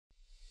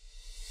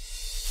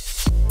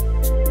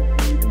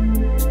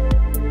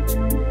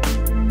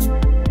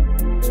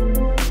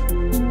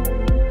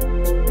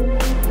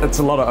It's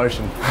a lot of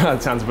ocean.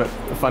 It sounds a bit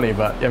funny,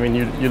 but I mean,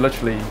 you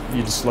literally,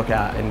 you just look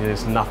out and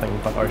there's nothing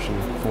but ocean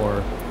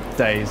for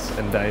days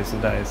and days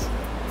and days.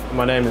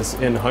 My name is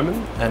Ian Homan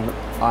and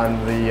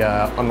I'm the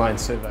online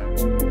surveyor.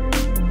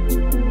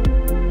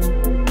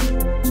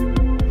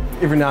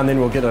 Every now and then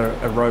we'll get a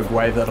rogue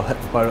wave that'll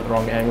hit the boat at the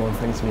wrong angle and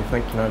things, and you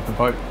think, you know, the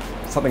boat,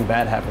 something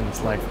bad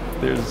happens, like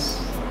there's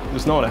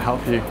no one to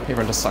help you,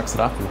 everyone just sucks it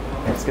up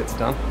and just gets it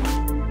done.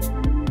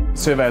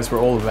 Surveyors were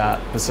all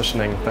about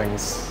positioning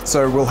things.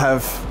 So we'll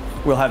have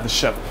the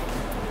ship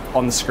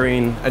on the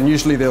screen, and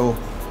usually you'll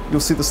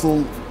see this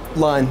little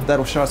line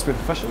that'll show us where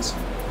the fish is.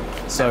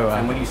 So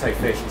and when you say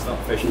fish, it's not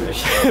fish.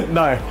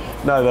 no,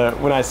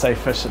 when I say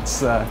fish,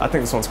 it's I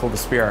think this one's called the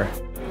sparrow.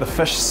 The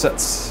fish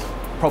sits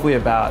probably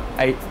about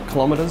 8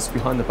 kilometers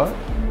behind the boat.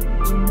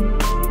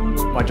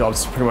 My job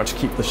is to pretty much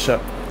keep the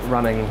ship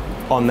running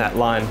on that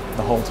line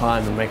the whole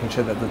time and making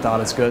sure that the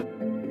data's good.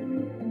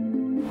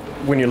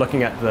 When you're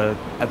looking at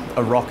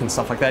a rock and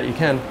stuff like that, you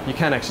can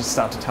actually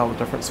start to tell the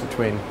difference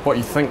between what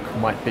you think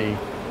might be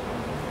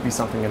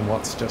something and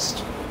what's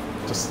just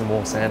some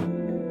more sand.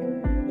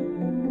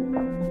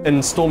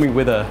 In stormy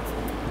weather,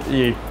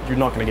 you're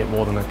not going to get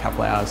more than a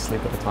couple of hours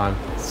sleep at a time.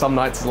 Some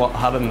nights are a lot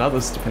harder than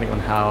others, depending on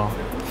how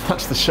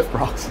much the ship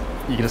rocks.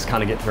 You can just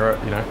kind of get through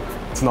it, you know.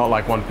 It's not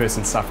like one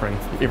person suffering,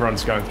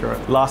 everyone's going through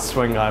it. Last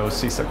swing I was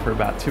seasick for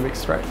about 2 weeks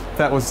straight.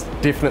 That was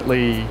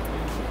definitely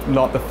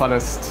not the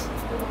funnest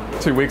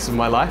 2 weeks of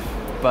my life,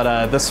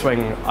 but this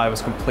swing I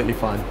was completely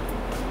fine.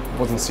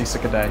 Wasn't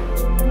seasick a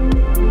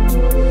day.